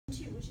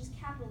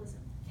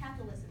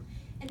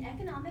an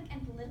economic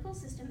and political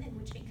system in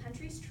which a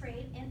country's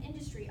trade and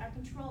industry are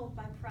controlled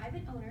by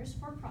private owners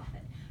for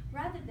profit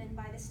rather than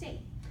by the state.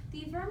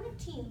 The affirmative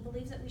team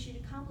believes that we should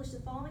accomplish the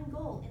following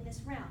goal in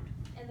this round,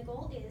 and the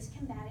goal is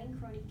combating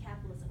crony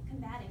capitalism.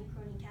 Combating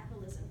crony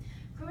capitalism.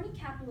 Crony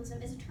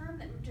capitalism is a term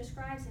that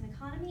describes an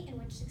economy in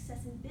which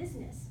success in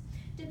business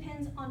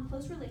depends on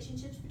close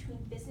relationships between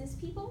business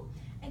people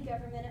and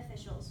government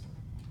officials.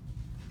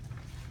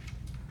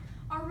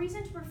 Our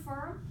reason to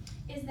prefer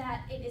is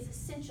that it is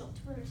essential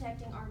to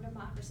protecting our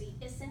democracy.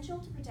 Essential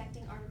to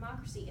protecting our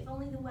democracy. If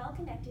only the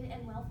well-connected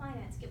and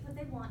well-financed get what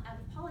they want out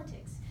of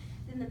politics,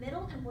 then the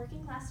middle and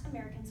working class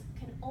Americans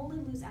can only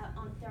lose out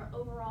on their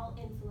overall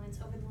influence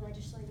over the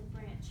legislative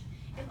branch.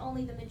 If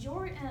only the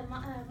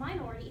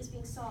minority is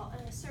being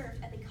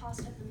served at the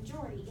cost of the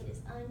majority, it is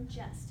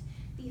unjust.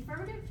 The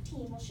affirmative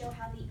team will show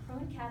how the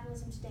crony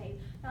capitalism today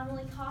not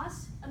only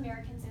costs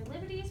Americans their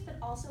liberties, but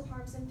also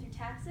harms them through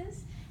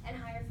taxes and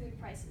higher food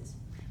prices.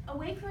 A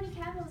way crony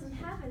capitalism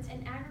happens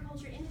in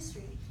agriculture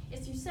industry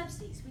is through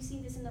subsidies. We see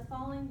this in the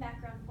following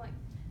background point.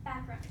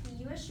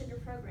 The U.S.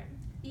 Sugar Program.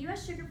 The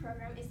U.S. Sugar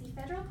Program is the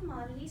federal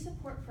commodity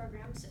support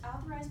program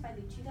authorized by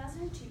the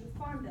 2002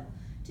 Farm Bill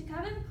to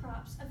cover the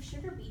crops of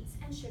sugar beets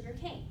and sugar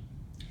cane.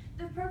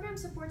 The program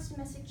supports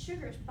domestic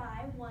sugars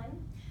by 1.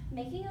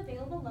 Making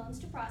available loans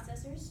to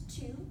processors,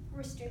 2.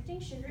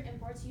 Restricting sugar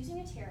imports using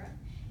a tariff,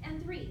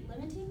 and 3.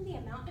 Limiting the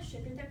amount of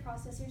sugar that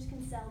processors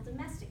can sell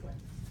domestically.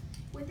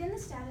 Within the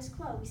status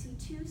quo, we see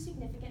 2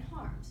 significant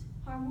harms.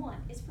 Harm 1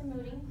 is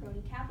promoting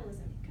crony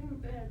capitalism.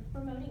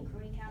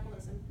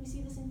 We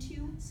see this in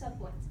 2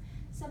 subpoints.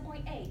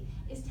 Subpoint A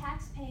is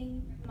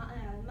tax-paying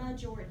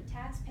majority.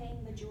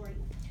 Tax-paying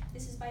majority.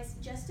 This is by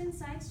Justin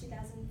Sykes,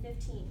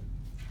 2015.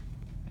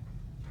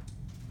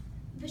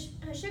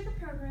 The sugar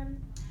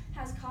program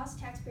has cost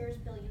taxpayers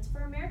billions.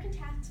 For American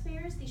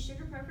taxpayers, the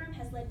sugar program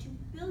has led to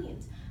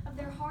billions of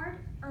their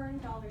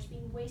hard-earned dollars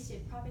being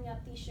wasted propping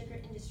up the sugar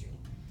industry.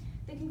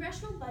 The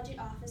Congressional Budget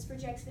Office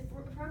projects the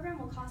program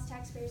will cost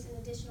taxpayers an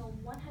additional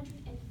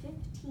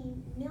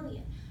 $115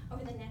 million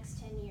over the next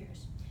 10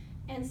 years.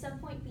 And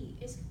subpoint B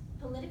is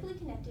politically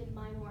connected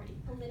minority.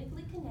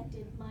 Politically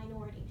connected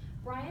minority.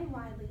 Brian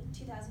Riley,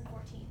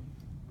 2014.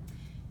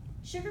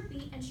 Sugar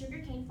beet and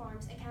sugarcane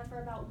farms account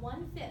for about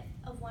 1/5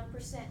 of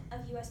 1%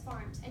 of U.S.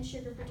 farms, and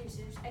sugar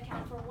producers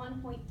account for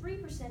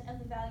 1.3% of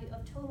the value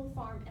of total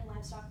farm and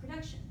livestock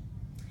production.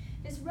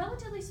 This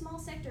relatively small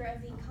sector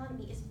of the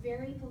economy is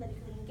very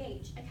politically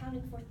engaged,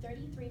 accounting for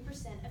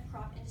 33% of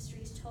crop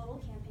industry's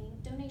total campaign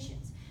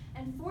donations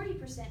and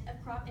 40%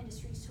 of crop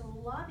industry's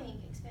total lobbying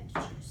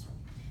expenditures.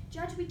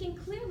 Judge, we can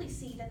clearly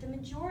see that the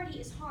majority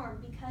is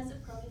harmed because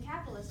of crony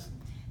capitalism.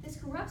 This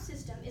corrupt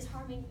system is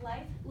harming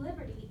life,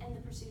 liberty, and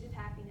the pursuit of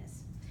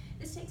happiness.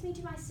 This takes me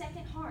to my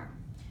second harm,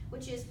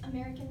 which is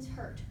Americans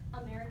hurt.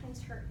 Americans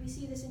hurt. We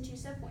see this in 2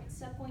 subpoints.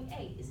 Subpoint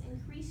A is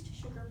increased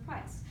sugar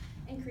price.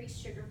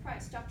 Increased sugar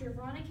price. Dr.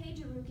 Veronica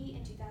Derucchi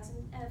in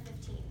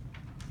 2015.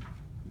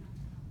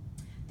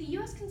 The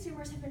U.S.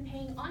 consumers have been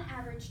paying on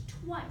average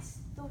twice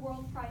the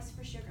world price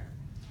for sugar.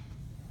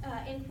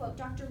 End quote.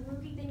 Dr.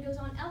 Rugi then goes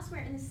on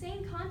elsewhere in the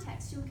same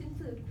context to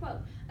conclude,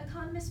 quote,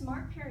 economist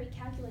Mark Perry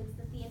calculates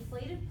that the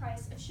inflated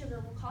price of sugar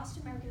will cost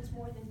Americans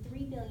more than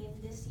 $3 billion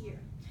this year.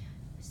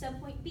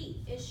 Subpoint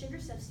B is sugar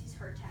subsidies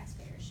hurt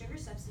taxpayers. Sugar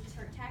subsidies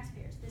hurt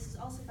taxpayers. This is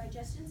also by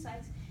Justin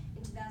Sykes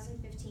in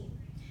 2015.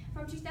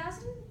 From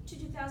 2000 to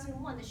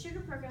 2001, the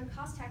sugar program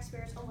cost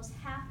taxpayers almost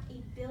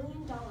 $500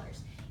 million.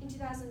 In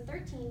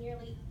 2013,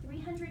 nearly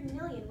 $300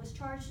 million was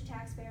charged to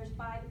taxpayers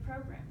by the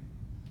program.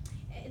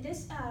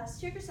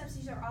 Sugar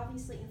subsidies are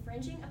obviously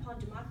infringing upon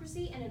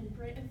democracy and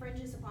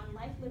infringes upon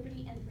life,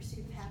 liberty, and the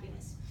pursuit of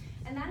happiness.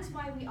 And that is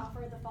why we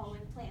offer the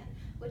following plan,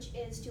 which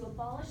is to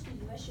abolish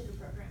the U.S. Sugar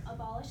Program.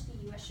 Abolish the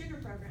U.S. Sugar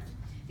Program.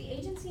 The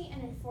agency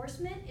and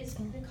enforcement is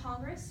the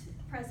Congress,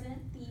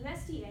 President, the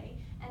USDA,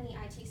 and the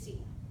ITC.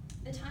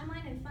 The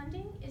timeline and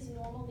funding is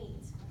normal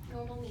means.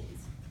 Normal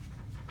means.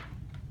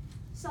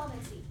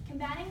 Solvency.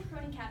 Combating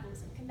crony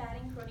capitalism.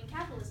 Combating crony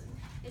capitalism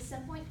is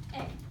subpoint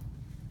A.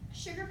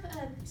 Sugar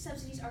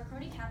subsidies are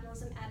crony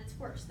capitalism at its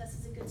worst. This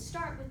is a good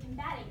start with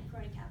combating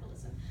crony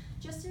capitalism.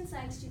 Justin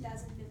Sykes,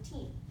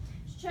 2015.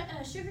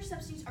 Sugar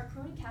subsidies are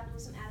crony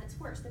capitalism at its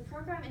worst. The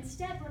program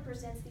instead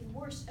represents the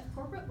worst of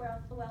corporate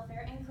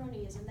welfare and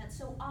cronyism that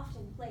so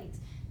often plagues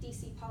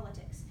DC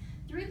politics.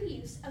 Through the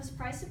use of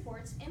price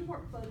supports,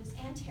 import quotas,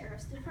 and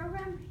tariffs, the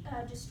program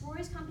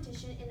destroys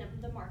competition in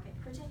the market,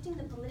 protecting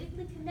the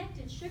politically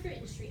connected sugar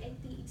industry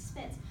at the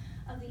expense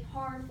of the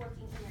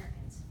hard-working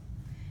Americans.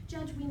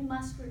 Judge, we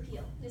must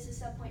repeal. This is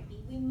subpoint B.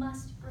 We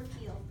must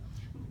repeal.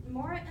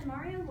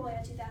 Mario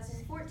Loya,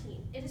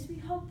 2014. It is to be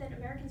hoped that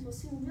Americans will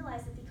soon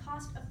realize that the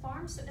cost of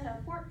farm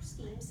support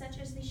schemes such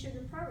as the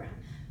sugar program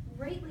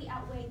greatly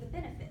outweigh the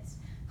benefits.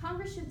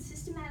 Congress should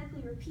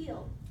systematically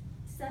repeal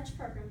such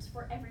programs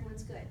for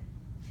everyone's good.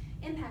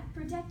 Impact,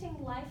 protecting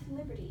life,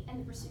 liberty, and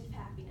the pursuit of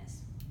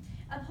happiness.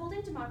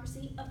 Upholding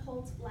democracy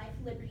upholds life,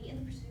 liberty,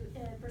 and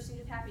the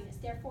pursuit of happiness.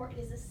 Therefore, it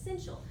is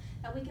essential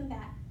that we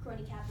combat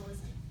crony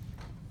capitalism.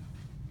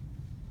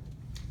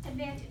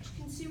 Advantage,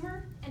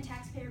 consumer and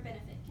taxpayer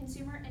benefit.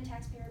 Consumer and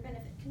taxpayer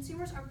benefit.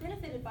 Consumers are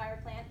benefited by our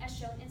plan as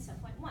shown in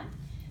subpoint 1.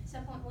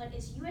 Subpoint 1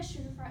 is U.S.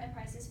 sugar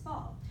prices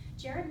fall.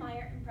 Jared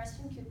Meyer and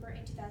Preston Cooper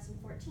in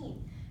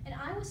 2014. An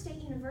Iowa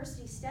State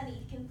University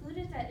study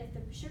concluded that if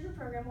the sugar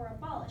program were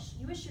abolished,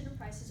 U.S. sugar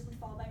prices would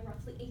fall by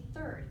roughly a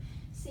third,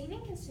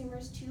 saving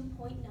consumers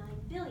 $2.9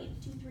 billion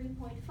to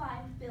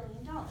 $3.5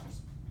 billion.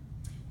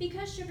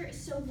 Because sugar is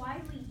so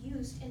widely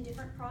used in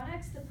different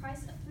products, the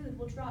price of food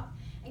will drop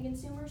and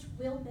consumers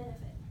will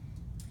benefit.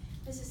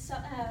 This is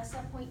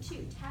subpoint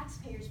 2,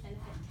 taxpayers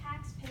benefit.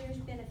 Taxpayers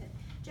benefit.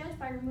 Judged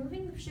by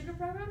removing the sugar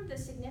program, the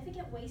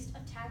significant waste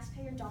of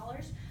taxpayer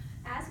dollars,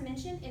 as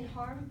mentioned in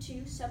harm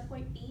 2,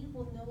 subpoint B,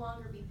 will no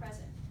longer be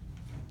present.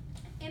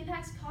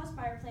 Impacts caused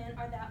by our plan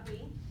are that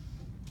we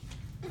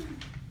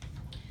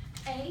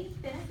A,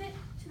 benefit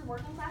to the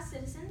working class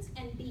citizens,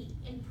 and B,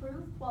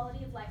 improve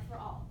quality of life for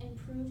all.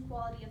 Improve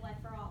quality of life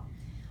for all.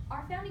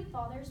 Our founding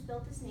fathers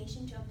built this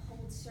nation to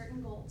uphold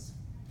certain goals.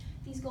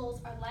 These goals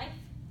are life,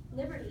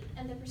 liberty,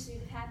 and the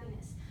pursuit of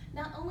happiness.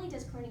 Not only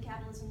does crony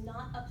capitalism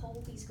not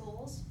uphold these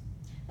goals,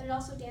 but it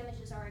also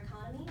damages our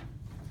economy.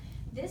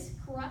 This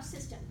corrupt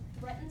system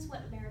threatens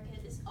what America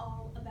is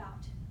all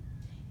about.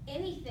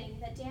 Anything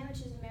that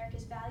damages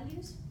America's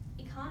values,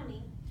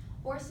 economy,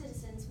 or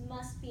citizens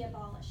must be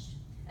abolished.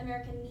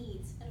 America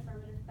needs an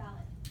affirmative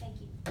ballot.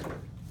 Thank you.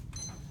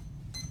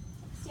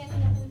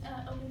 Standing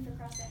up open for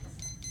cross-ex.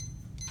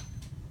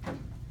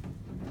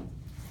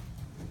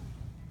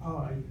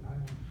 Oh,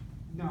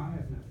 no, I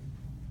have nothing.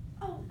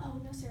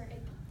 Oh, no, sir.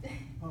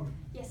 Oh.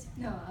 Yes, sir.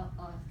 No,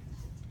 I'll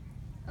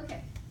ask.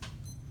 Okay.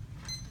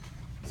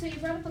 So you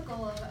brought up a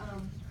goal of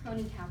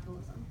crony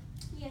capitalism.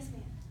 Yes,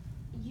 ma'am.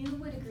 You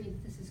would agree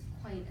that this is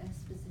quite a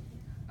specific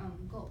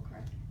goal,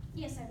 correct?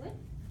 Yes, I would.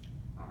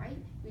 All right.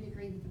 You'd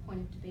agree that the point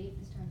of debate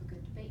is to have a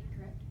good debate,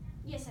 correct?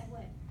 Yes, I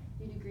would.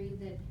 You'd agree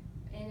that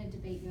in a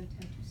debate you have to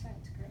have two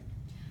sides, correct?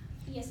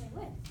 Yes, I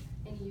would.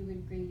 And you would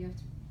agree you have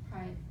to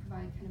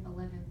provide kind of a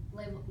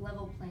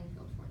level playing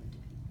field for the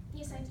debate.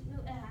 Yes, I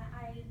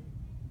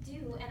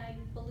do, and I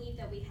believe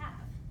that we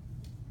have.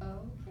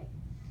 Okay.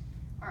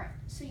 All right.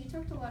 So you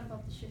talked a lot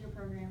about the sugar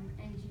program,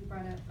 and you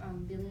brought up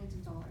billions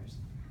of dollars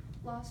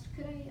lost.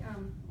 Could I,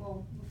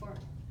 well, before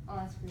I'll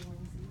ask for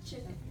one. Sure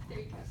thing. There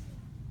you go.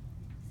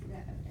 See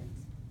that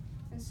evidence.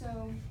 And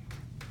so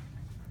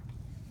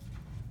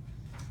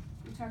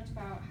you talked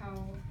about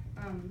how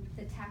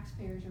the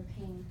taxpayers are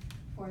paying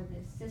for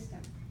this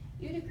system.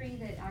 You'd agree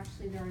that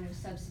actually there are no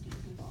subsidies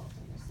involved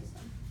in this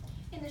system?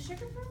 In the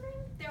sugar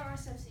program, there are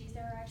subsidies.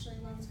 There are actually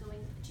loans going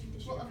to the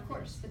sugar Well, of companies.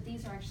 course, but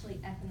these are actually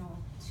ethanol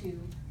to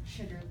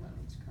sugar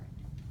loans, correct?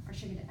 Or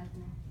sugar to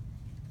ethanol?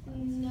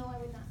 No, I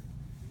would not.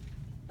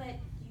 But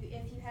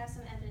if you have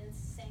some evidence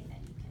saying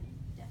that, you can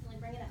definitely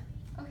bring it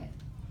up. Okay.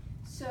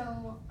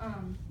 So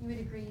you would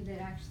agree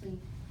that actually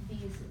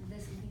these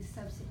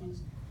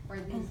subsidies or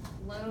these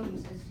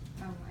loans, as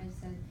I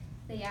said,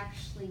 they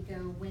actually go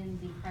when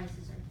the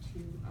prices are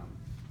too,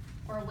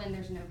 or when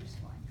there's no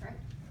supply, correct?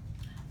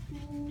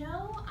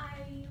 No,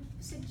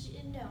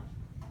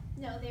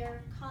 no,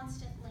 they're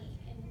constantly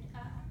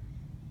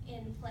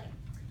in play.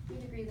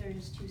 You'd agree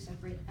there's two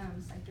separate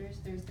sectors.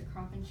 There's the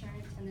crop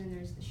insurance and then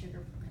there's the sugar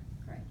program,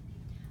 correct?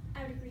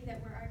 I would agree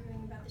that we're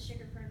arguing about the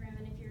sugar program,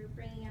 and if you're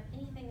bringing up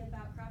anything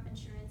about crop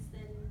insurance,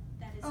 then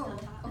that is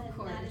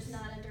that is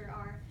not under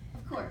our.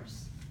 Of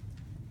course.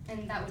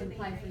 And that would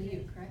apply for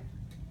you, correct?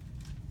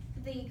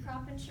 The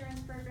crop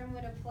insurance program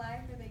would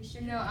apply for the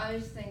sugar. No, I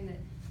was saying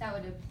that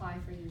would apply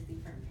for you as the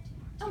affirmative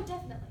team. Oh,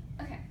 definitely.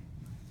 Okay.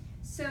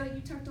 So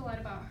you talked a lot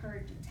about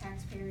hurt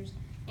taxpayers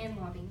and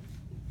lobbying.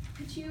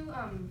 Could you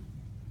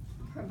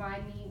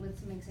provide me with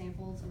some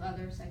examples of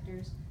other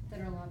sectors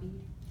that are lobbied?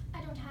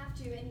 I don't have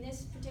to. In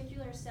this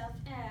particular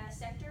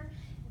sector,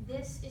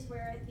 this is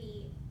where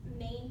the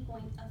main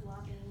point of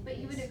lobbying But is.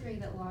 you would agree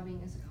that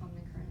lobbying is a common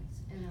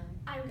occurrence in the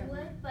government?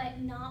 Would, but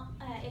not.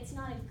 It's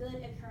not a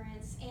good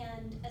occurrence,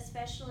 and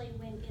especially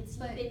when it's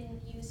been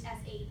used as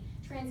a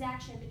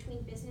transaction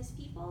between business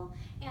people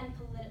and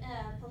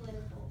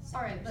political sectors.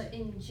 All right, but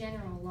in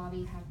general,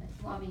 lobbying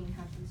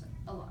happens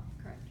a lot,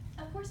 correct?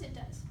 Of course it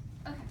does.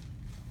 Okay.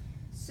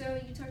 So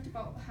you talked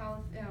about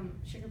how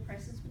sugar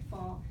prices would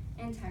fall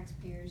and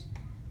taxpayers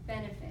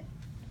benefit.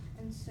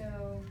 And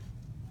so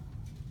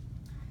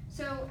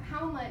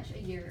how much a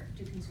year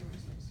do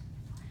consumers lose?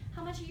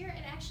 How much a year?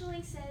 It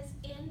actually says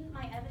in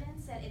my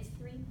evidence that it's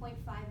 $3.5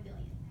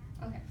 billion.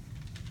 Okay.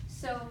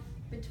 So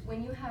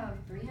when you have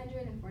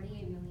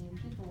 348 million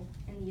people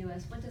in the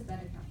U.S., what does that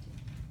account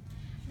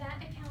to?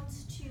 That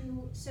accounts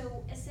to,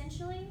 so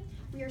essentially,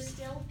 we are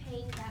still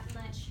paying that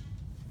much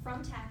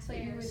from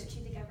taxpayers to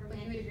the government. But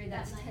you would agree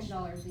that's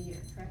 $10 a year,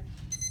 correct?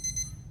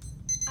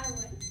 I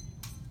would.